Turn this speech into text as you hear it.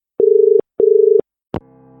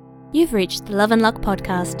You've reached the Love and Luck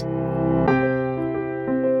podcast.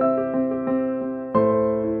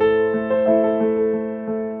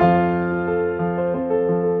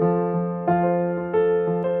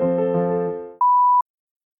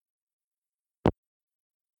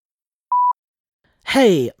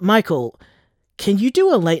 Hey, Michael, can you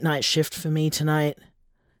do a late night shift for me tonight?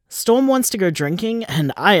 Storm wants to go drinking,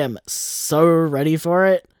 and I am so ready for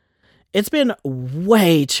it. It's been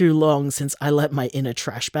way too long since I let my inner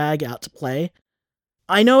trash bag out to play.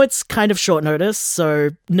 I know it's kind of short notice, so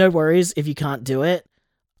no worries if you can't do it.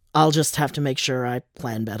 I'll just have to make sure I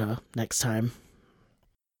plan better next time.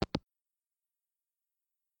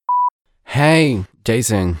 Hey,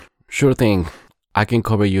 Jason. Sure thing. I can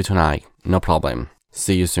cover you tonight. No problem.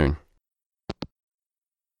 See you soon.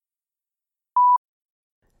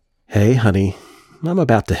 Hey, honey. I'm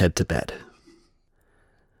about to head to bed.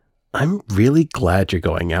 I'm really glad you're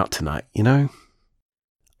going out tonight, you know?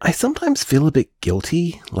 I sometimes feel a bit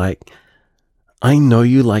guilty, like, I know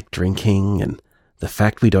you like drinking, and the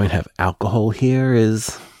fact we don't have alcohol here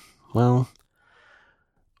is, well,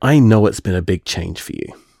 I know it's been a big change for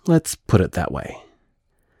you. Let's put it that way.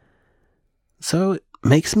 So it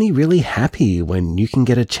makes me really happy when you can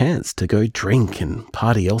get a chance to go drink and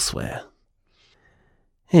party elsewhere.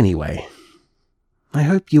 Anyway, I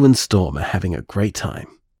hope you and Storm are having a great time.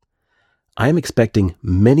 I am expecting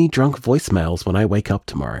many drunk voicemails when I wake up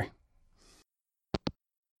tomorrow.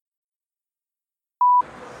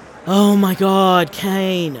 Oh my god,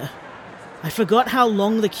 Kane. I forgot how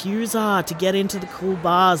long the queues are to get into the cool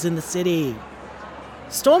bars in the city.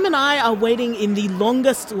 Storm and I are waiting in the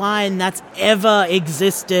longest line that's ever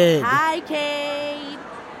existed. Hi, Kane.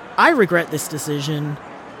 I regret this decision.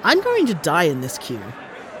 I'm going to die in this queue.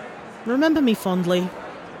 Remember me fondly.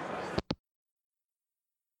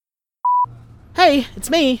 Hey, it's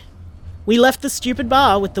me. We left the stupid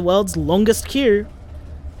bar with the world's longest queue.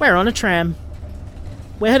 We're on a tram.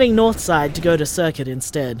 We're heading north side to go to Circuit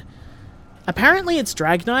instead. Apparently it's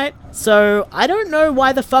drag night, so I don't know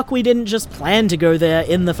why the fuck we didn't just plan to go there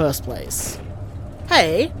in the first place.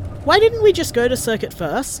 Hey, why didn't we just go to Circuit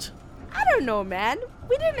first? I don't know, man.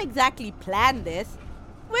 We didn't exactly plan this.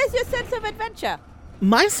 Where's your sense of adventure?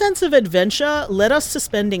 My sense of adventure led us to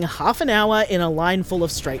spending half an hour in a line full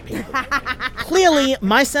of straight people. Clearly,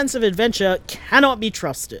 my sense of adventure cannot be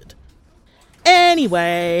trusted.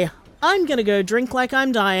 Anyway, I'm gonna go drink like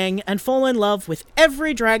I'm dying and fall in love with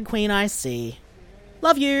every drag queen I see.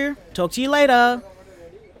 Love you. Talk to you later.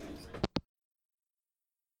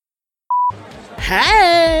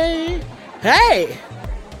 Hey! Hey!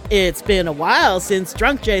 It's been a while since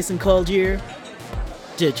Drunk Jason called you.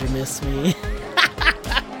 Did you miss me?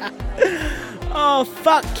 Oh,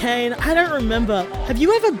 fuck, Kane. I don't remember. Have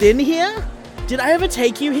you ever been here? Did I ever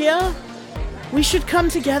take you here? We should come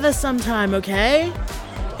together sometime, okay?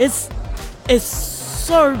 It's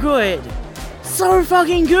so good. So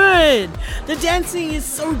fucking good. The dancing is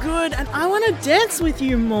so good, and I want to dance with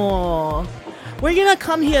you more. We're gonna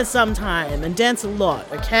come here sometime and dance a lot,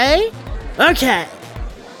 okay? Okay.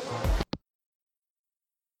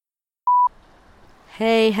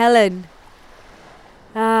 Hey, Helen.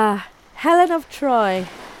 Helen of Troy.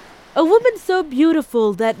 A woman so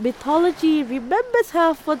beautiful that mythology remembers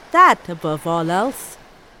her for that above all else.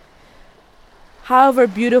 However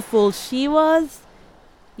beautiful she was,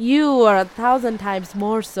 you are 1,000 times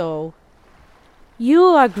more so. You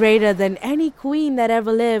are greater than any queen that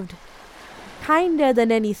ever lived, kinder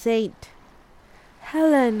than any saint.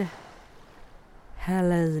 Helen.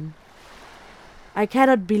 I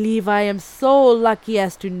cannot believe I am so lucky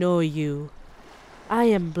as to know you. I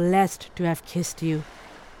am blessed to have kissed you.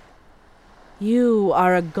 You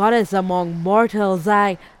are a goddess among mortals.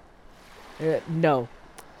 No.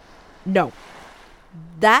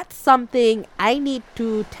 That's something I need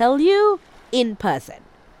to tell you in person.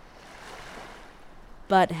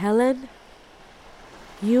 But Helen,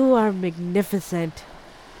 you are magnificent.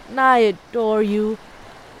 And I adore you.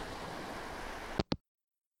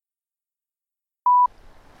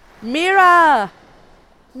 Mira,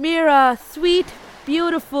 sweet,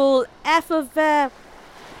 beautiful, effervescent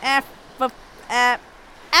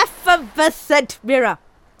Mira.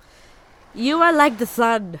 You are like the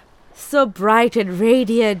sun, so bright and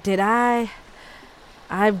radiant, and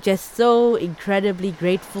I'm just so incredibly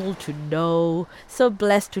grateful to know, so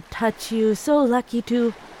blessed to touch you, so lucky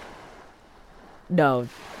to... No,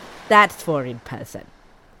 that's for in person.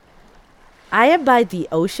 I am by the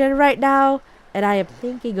ocean right now, and I am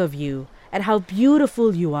thinking of you, and how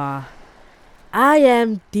beautiful you are. I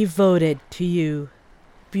am devoted to you,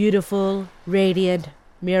 beautiful, radiant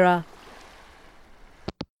Mira.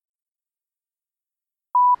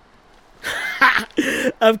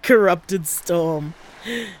 of corrupted Storm.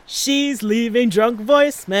 She's leaving drunk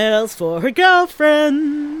voicemails for her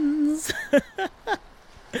girlfriends.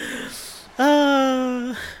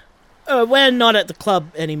 We're not at the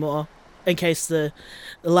club anymore, in case the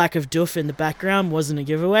lack of doof in the background wasn't a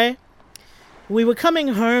giveaway. We were coming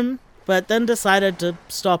home, but then decided to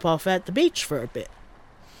stop off at the beach for a bit.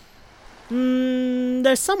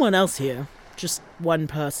 There's someone else here. Just one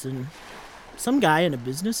person. Some guy in a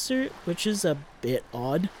business suit, which is a bit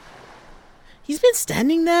odd. He's been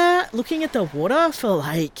standing there looking at the water for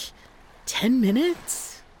like 10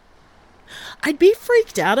 minutes. I'd be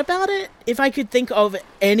freaked out about it if I could think of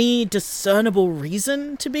any discernible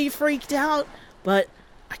reason to be freaked out, but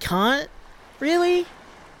I can't, really.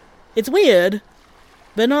 It's weird,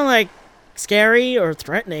 but not like scary or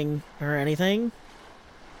threatening or anything.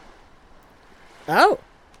 Oh,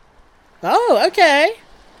 okay.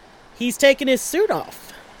 He's taking his suit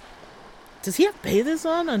off. Does he have bathers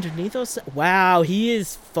on underneath those? Wow, he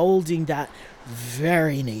is folding that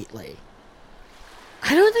very neatly.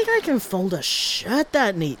 I don't think I can fold a shirt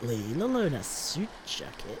that neatly, let alone a suit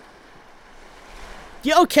jacket.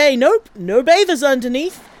 Yeah, okay, nope, no bathers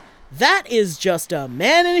underneath. That is just a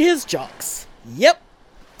man in his jocks. Yep.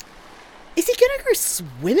 Is he gonna go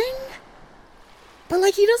swimming? But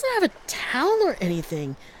like, he doesn't have a towel or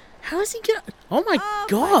anything. How is he gonna... Oh my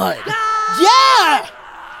god! Yeah!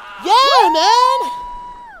 Yeah, man!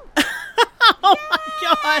 Oh my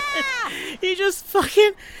god! He just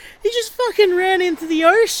fucking ran into the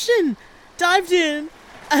ocean, dived in,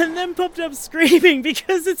 and then popped up screaming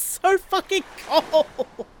because it's so fucking cold.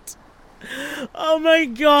 Oh my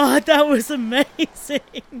god, that was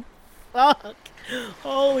amazing. Fuck.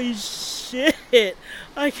 Holy shit.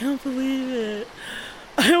 I can't believe it.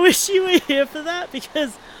 I wish you were here for that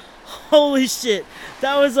because holy shit,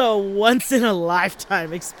 that was a once in a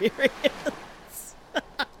lifetime experience.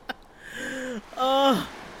 Oh,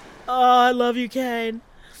 I love you, Kane.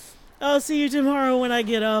 I'll see you tomorrow when I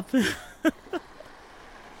get up.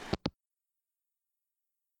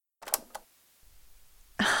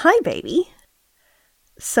 Hi, baby.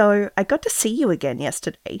 So, I got to see you again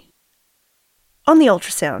yesterday. On the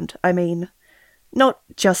ultrasound, I mean. Not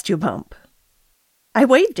just your bump. I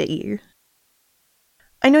waved at you.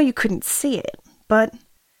 I know you couldn't see it, but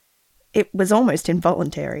it was almost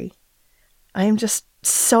involuntary. I am just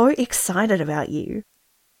so excited about you.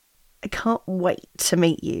 I can't wait to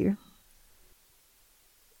meet you.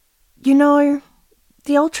 You know,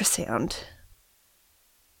 the ultrasound.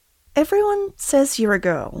 Everyone says you're a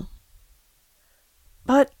girl.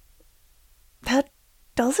 But that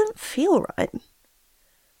doesn't feel right.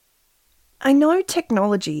 I know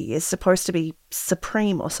technology is supposed to be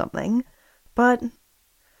supreme or something, but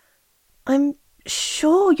I'm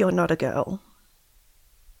sure you're not a girl.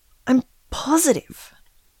 I'm positive.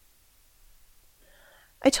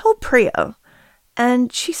 I told Priya,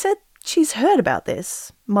 and she said she's heard about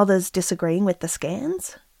this, mothers disagreeing with the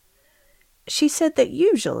scans. She said that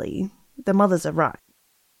usually the mothers are right.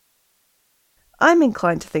 I'm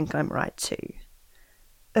inclined to think I'm right too,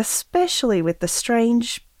 especially with the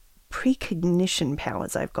strange precognition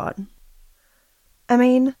powers I've got. I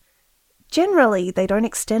mean, generally they don't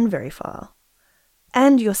extend very far,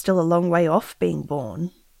 and you're still a long way off being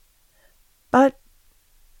born. But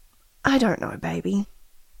I don't know, baby.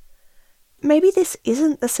 Maybe this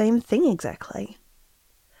isn't the same thing exactly.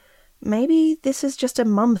 Maybe this is just a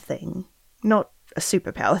mum thing, not a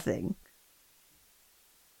superpower thing.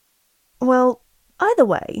 Well, either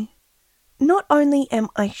way, not only am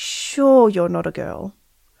I sure you're not a girl,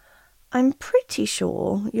 I'm pretty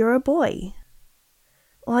sure you're a boy.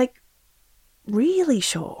 Like, really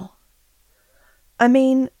sure. I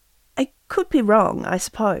mean, I could be wrong, I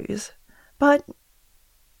suppose, but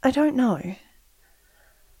I don't know.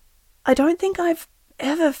 I don't think I've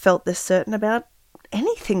ever felt this certain about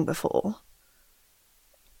anything before.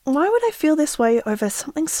 Why would I feel this way over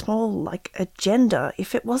something small like a gender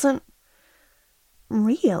if it wasn't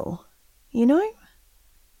real, you know?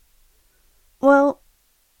 Well,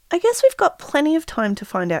 I guess we've got plenty of time to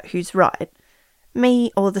find out who's right,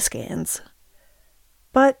 me or the scans.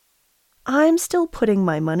 But I'm still putting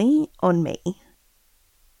my money on me.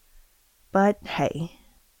 But hey,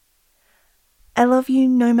 I love you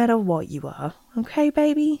no matter what you are, okay,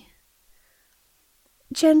 baby?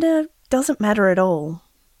 Gender doesn't matter at all.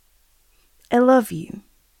 I love you,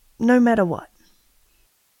 no matter what.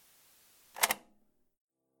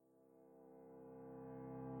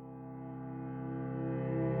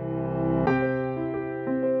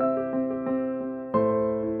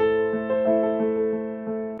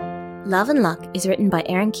 Love and Luck is written by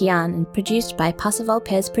Aaron Kian and produced by Passaval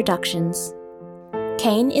Pez Productions.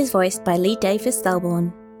 Kane is voiced by Lee Davis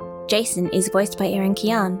Thelborn. Jason is voiced by Aaron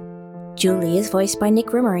Kian. Julie is voiced by Nick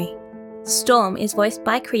Rimmery. Storm is voiced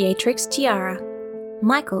by Creatrix Tiara.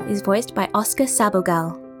 Michael is voiced by Oscar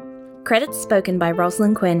Sabugal. Credits spoken by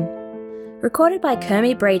Rosalind Quinn. Recorded by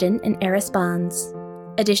Kermie Braden and Eris Barnes.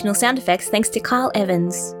 Additional sound effects thanks to Kyle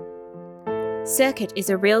Evans. Circuit is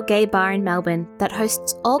a real gay bar in Melbourne that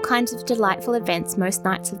hosts all kinds of delightful events most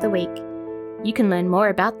nights of the week. You can learn more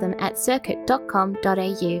about them at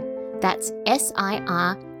circuit.com.au. That's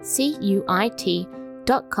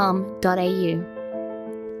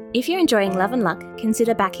SIRCUIT.com.au. If you're enjoying Love and Luck,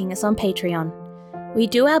 consider backing us on Patreon. We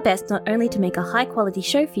do our best not only to make a high-quality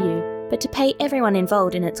show for you, but to pay everyone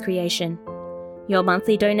involved in its creation. Your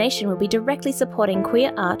monthly donation will be directly supporting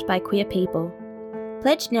queer art by queer people.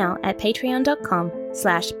 Pledge now at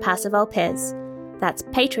patreon.com/PasserVulpes. That's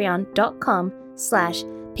patreon.com/PASSERVULPES.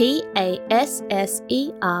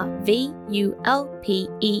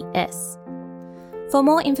 For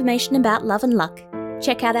more information about Love and Luck,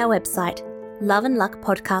 check out our website,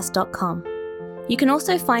 loveandluckpodcast.com. You can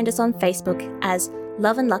also find us on Facebook as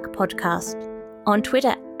Love and Luck Podcast, on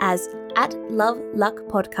Twitter as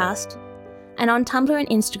 @LoveLuckPodcast, and on Tumblr and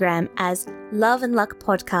Instagram as Love and Luck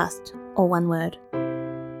Podcast, or one word.